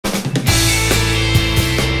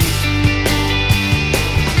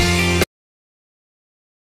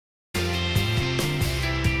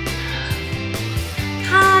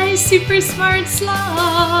super smart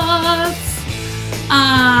sloths.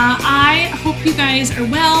 I hope you guys are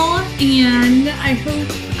well, and I hope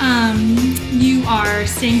you are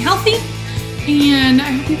staying healthy, and I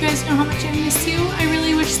hope you guys know how much I miss you. I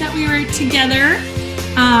really wish that we were together,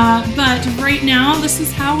 but right now this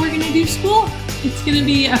is how we're going to do school. It's going to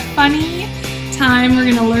be a funny time. We're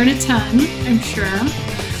going to learn a ton, I'm sure.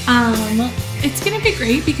 It's going to be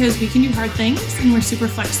great because we can do hard things, and we're super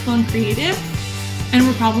flexible and creative, and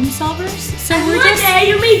we're problem solvers. So and we're one just... day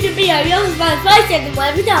you need to be a real person and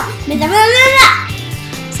whatever.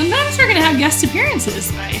 Sometimes we're going to have guest appearances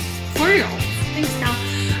by 4-year-olds. Thanks, Cal.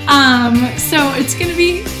 So it's going to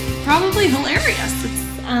be probably hilarious.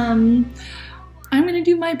 I'm going to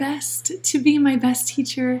do my best to be my best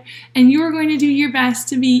teacher, and you're going to do your best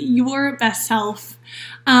to be your best self.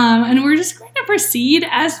 And we're just going to proceed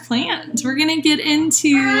as planned. We're going to get into,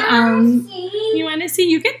 you want to see?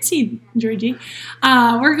 You can see, Georgie.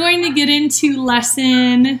 We're going to get into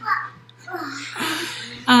lesson,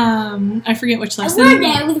 I forget which lesson.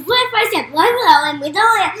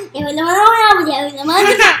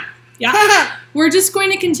 Yeah. We're just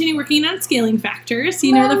going to continue working on scaling factors.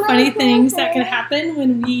 You know, the funny things that can happen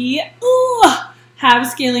when we have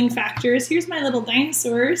scaling factors. Here's my little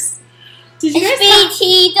dinosaurs. Did you guys Speedy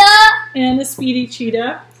cheetah. And a speedy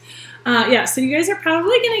cheetah. Yeah, so you guys are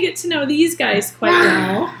probably going to get to know these guys quite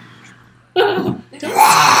well. Don't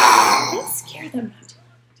scare them.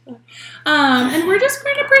 And we're just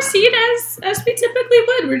going to proceed as we typically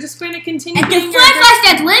would. We're just going to continue. And the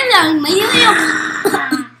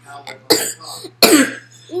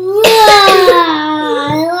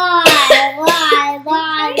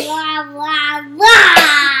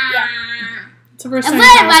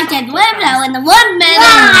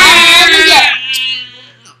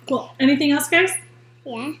Cool. Anything else, guys?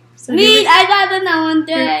 Yeah. So I got know one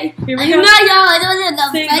day. Here we go.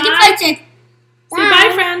 Say bye. Say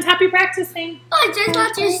bye, friends. Happy practicing. I just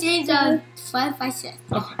want to say the 5, 5, 6.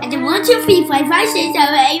 And then 1, 2, 3, 5, 5, 6,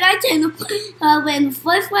 7, 8, 9, 10, when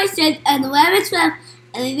 4, 5, 6, and 11, 12,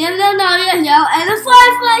 and 11, 12, and 5,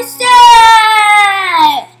 5,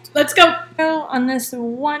 6. Let's go on this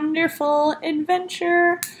wonderful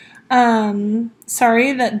adventure.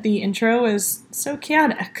 Sorry that the intro is so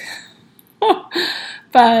chaotic,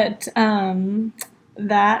 but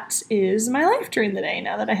that is my life during the day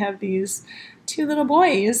now that I have these 2 little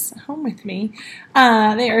boys home with me.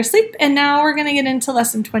 They are asleep, and now we're going to get into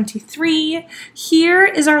lesson 23. Here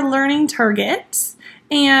is our learning target.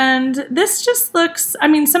 And this just looks, I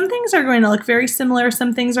mean, some things are going to look very similar,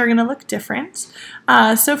 some things are going to look different.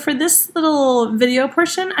 So for this little video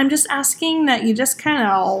portion, I'm just asking that you just kind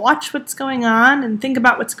of watch what's going on and think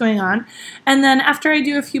about what's going on. And then after I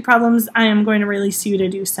do a few problems, I am going to release you to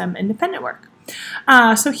do some independent work.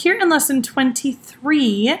 So here in lesson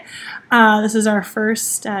 23, this is our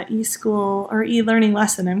first e-school or e-learning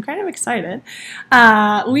lesson. I'm kind of excited.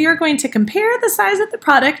 We are going to compare the size of the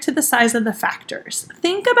product to the size of the factors.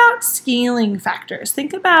 Think about scaling factors.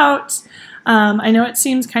 Think about, I know it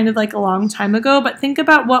seems kind of like a long time ago, but think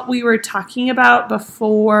about what we were talking about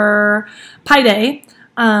before Pi Day.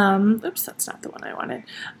 Oops, that's not the one I wanted.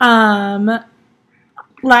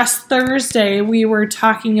 Last Thursday, we were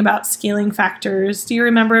talking about scaling factors. Do you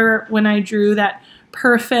remember when I drew that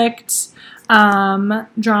perfect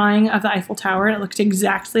drawing of the Eiffel Tower? It looked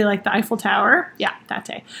exactly like the Eiffel Tower. Yeah, that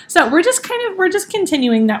day. So we're just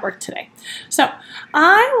continuing that work today. So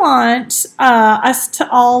I want us to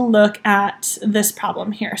all look at this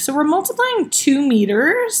problem here. So we're multiplying 2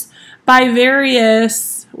 meters by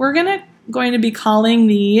various, we're going to be calling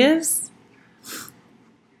these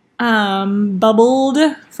bubbled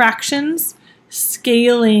fractions,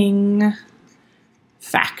 scaling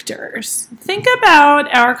factors. Think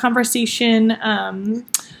about our conversation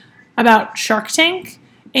about Shark Tank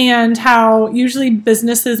and how usually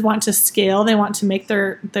businesses want to scale. They want to make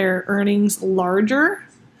their earnings larger.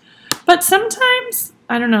 But sometimes,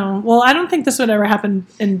 I don't know, well, I don't think this would ever happen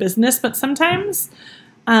in business, but sometimes,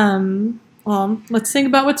 well, let's think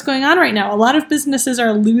about what's going on right now. A lot of businesses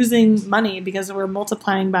are losing money because we're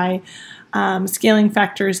multiplying by scaling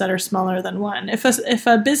factors that are smaller than 1. If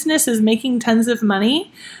a business is making tons of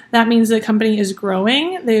money, that means the company is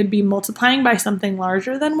growing. They would be multiplying by something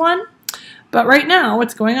larger than 1. But right now,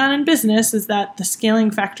 what's going on in business is that the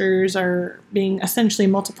scaling factors are being essentially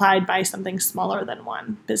multiplied by something smaller than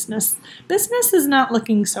 1. Business is not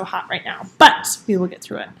looking so hot right now, but we will get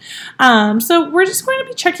through it. So we're just going to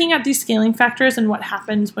be checking out these scaling factors and what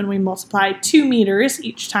happens when we multiply 2 meters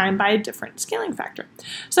each time by a different scaling factor.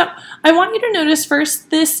 So I want you to notice first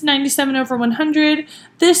this 97 over 100.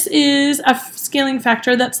 This is a scaling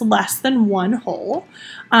factor that's less than 1 whole.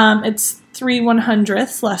 It's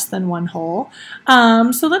 3/100ths less than 1 whole.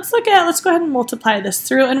 So let's go ahead and multiply this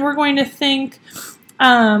through, and we're going to think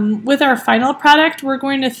with our final product, we're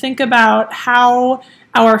going to think about how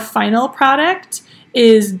our final product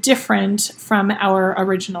is different from our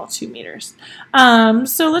original 2 meters.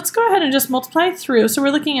 So let's go ahead and just multiply through. So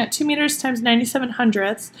we're looking at 2 meters times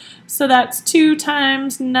 97/100ths. So that's 2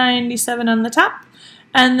 times 97 on the top,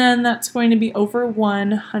 and then that's going to be over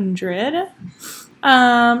 100.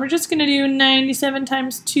 We're just going to do 97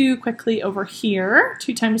 times 2 quickly over here.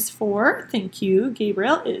 2 times 4, thank you,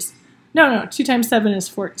 Gabriel, is, no, 2 times 7 is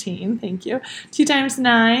 14, thank you. 2 times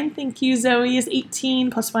 9, thank you, Zoe, is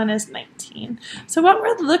 18, plus 1 is 19. So what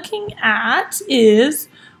we're looking at is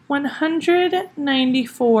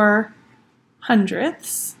 194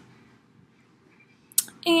 hundredths.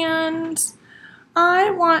 And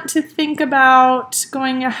I want to think about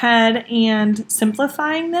going ahead and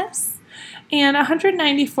simplifying this. And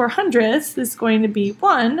 194 hundredths is going to be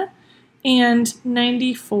 1 and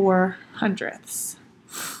 94 hundredths.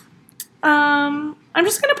 I'm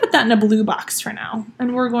just going to put that in a blue box for now,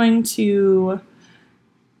 and we're going to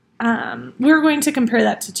compare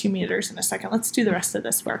that to 2 meters in a second. Let's do the rest of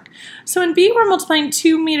this work. So in B, we're multiplying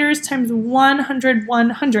 2 meters times 101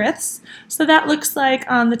 hundredths. So that looks like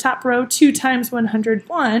on the top row, 2 times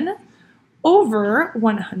 101 over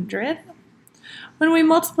 100. When we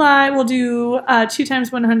multiply, we'll do 2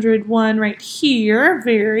 times 101 right here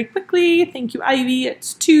very quickly. Thank you, Ivy.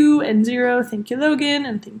 It's 2 and 0. Thank you, Logan.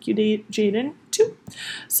 And thank you, Jaden, 2.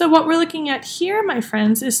 So what we're looking at here, my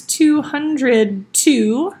friends, is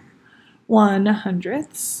 202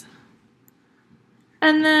 100ths.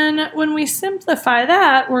 And then when we simplify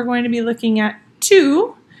that, we're going to be looking at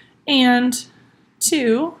 2 and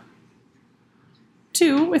 2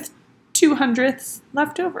 with 2 hundredths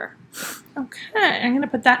left over. Okay, I'm going to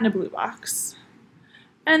put that in a blue box.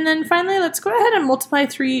 And then finally, let's go ahead and multiply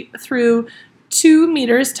through 2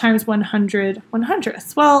 meters times 100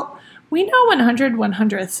 100ths. Well, we know 100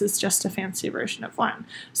 100ths is just a fancy version of 1.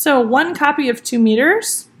 So 1 copy of 2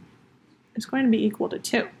 meters is going to be equal to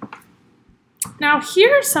 2. Now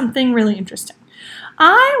here's something really interesting.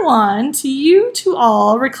 I want you to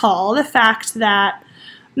all recall the fact that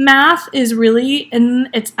math is really, in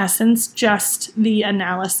its essence, just the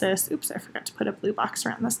analysis. Oops, I forgot to put a blue box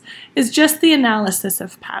around this. Is just the analysis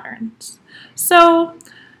of patterns. So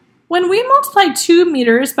when we multiply 2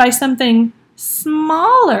 meters by something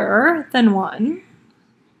smaller than 1,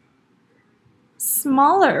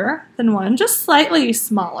 just slightly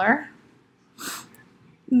smaller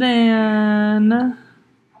than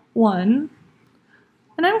 1,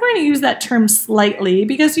 and I'm going to use that term slightly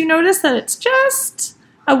because you notice that it's just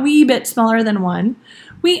a wee bit smaller than 1,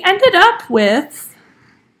 we ended up with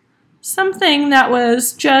something that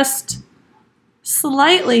was just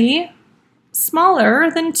slightly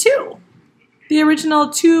smaller than 2, the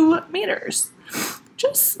original 2 meters.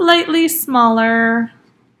 Just slightly smaller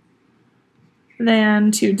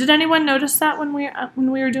than 2. Did anyone notice that when we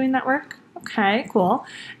were doing that work? Okay, cool.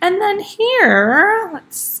 And then here,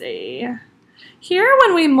 let's see. Here,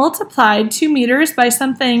 when we multiplied 2 meters by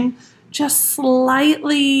something just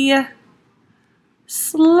slightly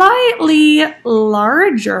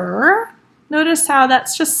larger. Notice how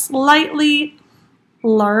that's just slightly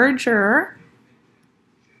larger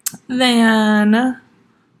than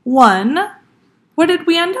 1. What did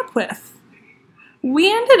we end up with?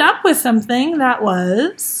 We ended up with something that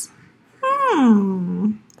was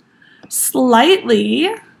slightly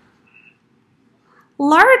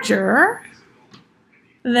larger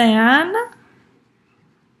than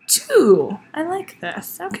 2. I like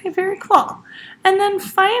this. Okay, very cool. And then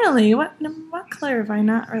finally, what color have I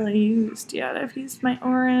not really used yet? I've used my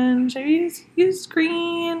orange. I've used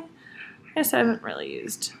green. I guess I haven't really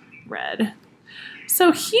used red.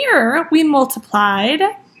 So here we multiplied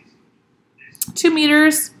 2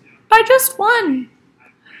 meters by just 1.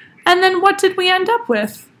 And then what did we end up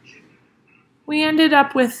with? We ended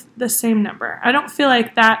up with the same number. I don't feel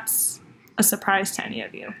like that's a surprise to any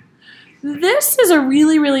of you. This is a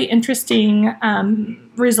really, really interesting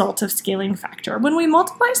result of scaling factor. When we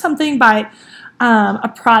multiply something by a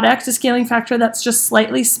product, a scaling factor that's just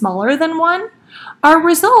slightly smaller than 1, our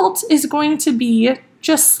result is going to be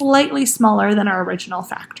just slightly smaller than our original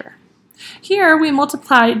factor. Here we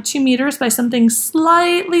multiplied 2 meters by something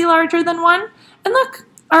slightly larger than 1, and look,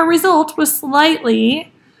 our result was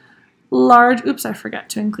slightly large, oops, I forgot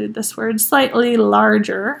to include this word, slightly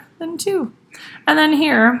larger than 2. And then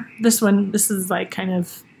here, this one, this is like kind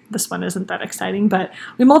of, this one isn't that exciting, but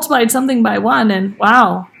we multiplied something by 1 and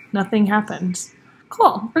wow, nothing happened.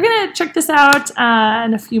 Cool. We're going to check this out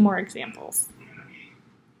and a few more examples.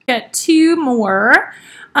 Get 2 more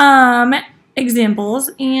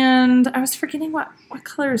examples, and I was forgetting what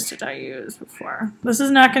colors did I use before. This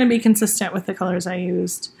is not going to be consistent with the colors I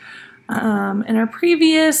used in our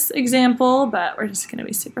previous example, but we're just going to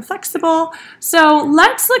be super flexible. So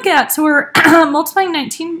let's look at, so we're multiplying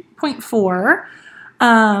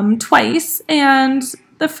 19.4 twice, and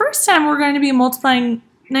the first time we're going to be multiplying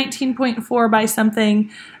 19.4 by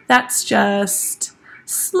something that's just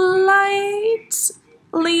slightly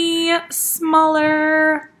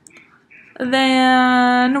smaller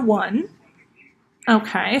than 1.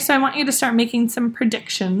 Okay, so I want you to start making some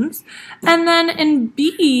predictions. And then in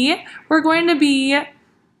B, we're going to be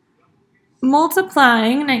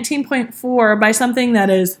multiplying 19.4 by something that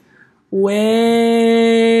is way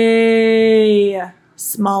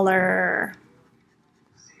smaller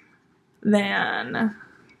than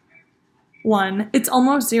 1. It's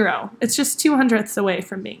almost 0. It's just 2/100ths away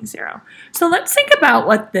from being 0. So let's think about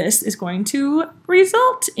what this is going to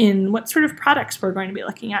result in, what sort of products we're going to be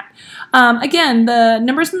looking at. Again, the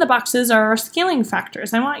numbers in the boxes are our scaling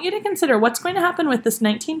factors. I want you to consider what's going to happen with this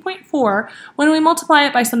 19.4 when we multiply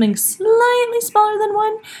it by something slightly smaller than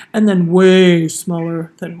 1 and then way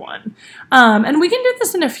smaller than 1. And we can do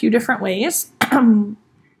this in a few different ways.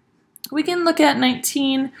 We can look at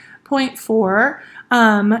 19.4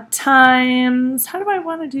 times, how do I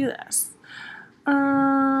want to do this?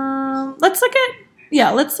 Let's look at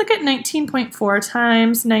 19.4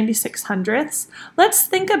 times 96/100ths. Let's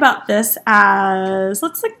think about this as,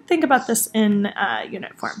 think about this in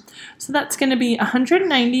unit form. So that's going to be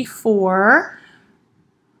 194.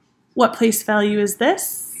 What place value is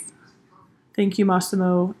this? Thank you,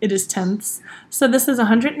 Massimo. It is tenths. So this is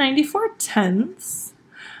 194 tenths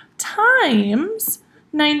times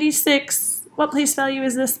 96. What place value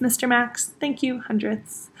is this, Mr. Max? Thank you,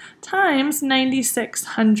 hundredths. Times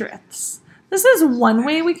 96/100ths. This is one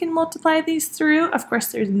way we can multiply these through. Of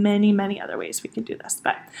course, there's many, many other ways we can do this,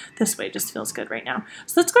 but this way just feels good right now.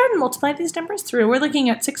 So let's go ahead and multiply these numbers through. We're looking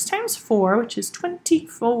at 6 times 4, which is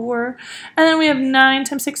 24. And then we have 9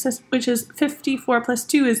 times 6, which is 54, plus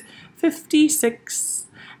 2 is 56.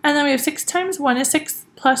 And then we have 6 times 1 is 6,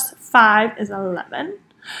 plus 5 is 11.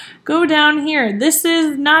 Go down here. This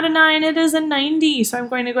is not a 9, it is a 90. So I'm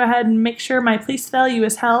going to go ahead and make sure my place value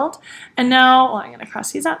is held. And now, well, I'm going to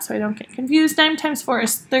cross these out so I don't get confused. 9 times 4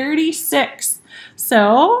 is 36.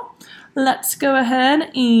 So let's go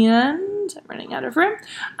ahead and, I'm running out of room,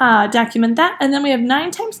 document that. And then we have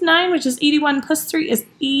 9 times 9, which is 81, plus 3 is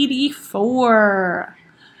 84.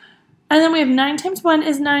 And then we have 9 times 1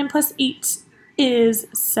 is 9, plus 8 is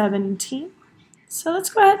 17. So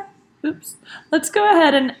let's go ahead. Oops. Let's go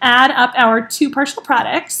ahead and add up our 2 partial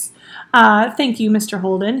products. Thank you, Mr.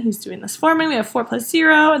 Holden. He's doing this for me. We have 4 plus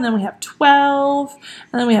 0, and then we have 12,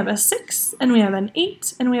 and then we have a 6, and we have an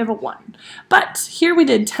 8, and we have a 1. But here we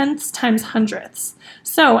did tenths times hundredths.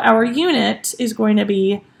 So our unit is going to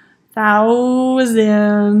be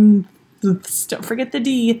thousandths. Don't forget the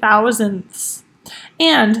D, thousandths.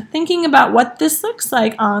 And thinking about what this looks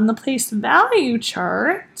like on the place value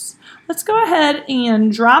chart, let's go ahead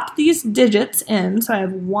and drop these digits in. So I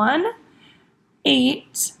have 1,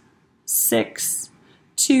 8, 6,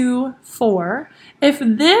 2, 4. If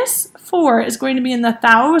this 4 is going to be in the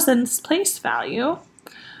thousandths place value,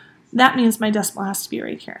 that means my decimal has to be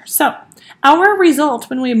right here. So our result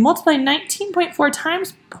when we multiply 19.4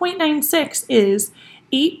 times 0.96 is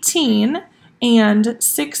 18 and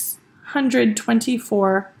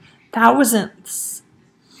 624 thousandths.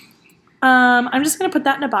 I'm just going to put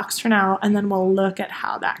that in a box for now, and then we'll look at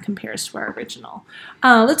how that compares to our original.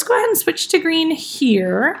 Let's go ahead and switch to green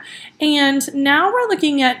here. And now we're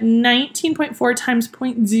looking at 19.4 times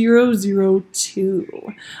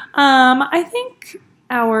 0.002. I think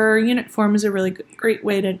our unit form is a really great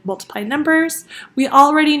way to multiply numbers. We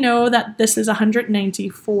already know that this is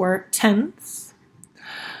 194 tenths.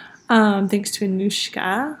 Thanks to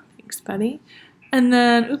Anushka. Thanks, buddy. And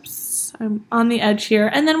then, oops, I'm on the edge here.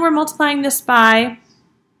 And then we're multiplying this by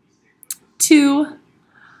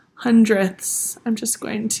 2/100ths. I'm just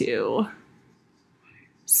going to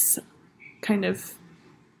kind of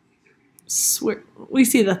we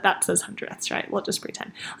see that says hundredths, right? We'll just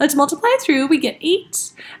pretend. Let's multiply through. We get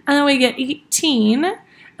 8, and then we get 18, and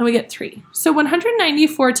we get 3. So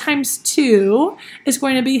 194 times 2 is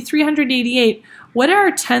going to be 388. What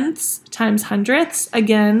are tenths times hundredths?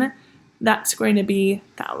 Again, that's going to be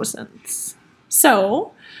thousandths.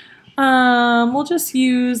 So we'll just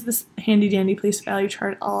use this handy dandy place value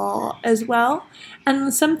chart all as well.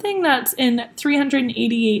 And something that's in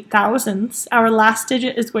 388 thousandths, our last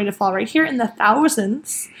digit is going to fall right here in the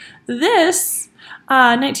thousandths. This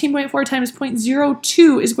 19.4 times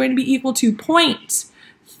 0.02 is going to be equal to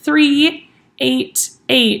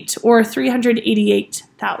 0.388 or 388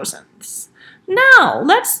 thousandths. Now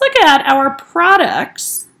let's look at our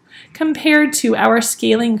products compared to our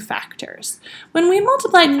scaling factors. When we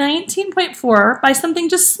multiplied 19.4 by something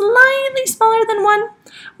just slightly smaller than 1,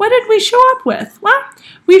 what did we show up with? Well,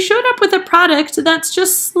 we showed up with a product that's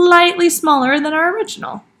just slightly smaller than our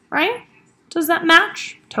original, right? Does that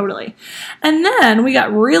match? Totally. And then we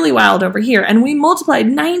got really wild over here, and we multiplied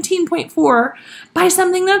 19.4 by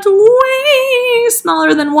something that's way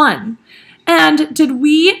smaller than 1. And did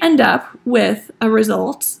we end up with a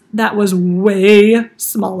result that was way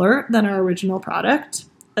smaller than our original product?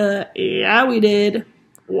 Yeah, we did.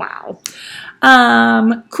 Wow.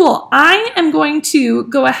 Cool. I am going to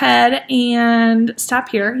go ahead and stop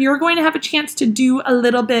here. You're going to have a chance to do a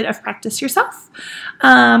little bit of practice yourself.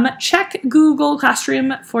 Check Google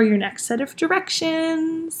Classroom for your next set of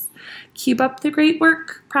directions. Keep up the great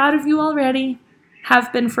work. Proud of you already.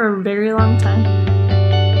 Have been for a very long time.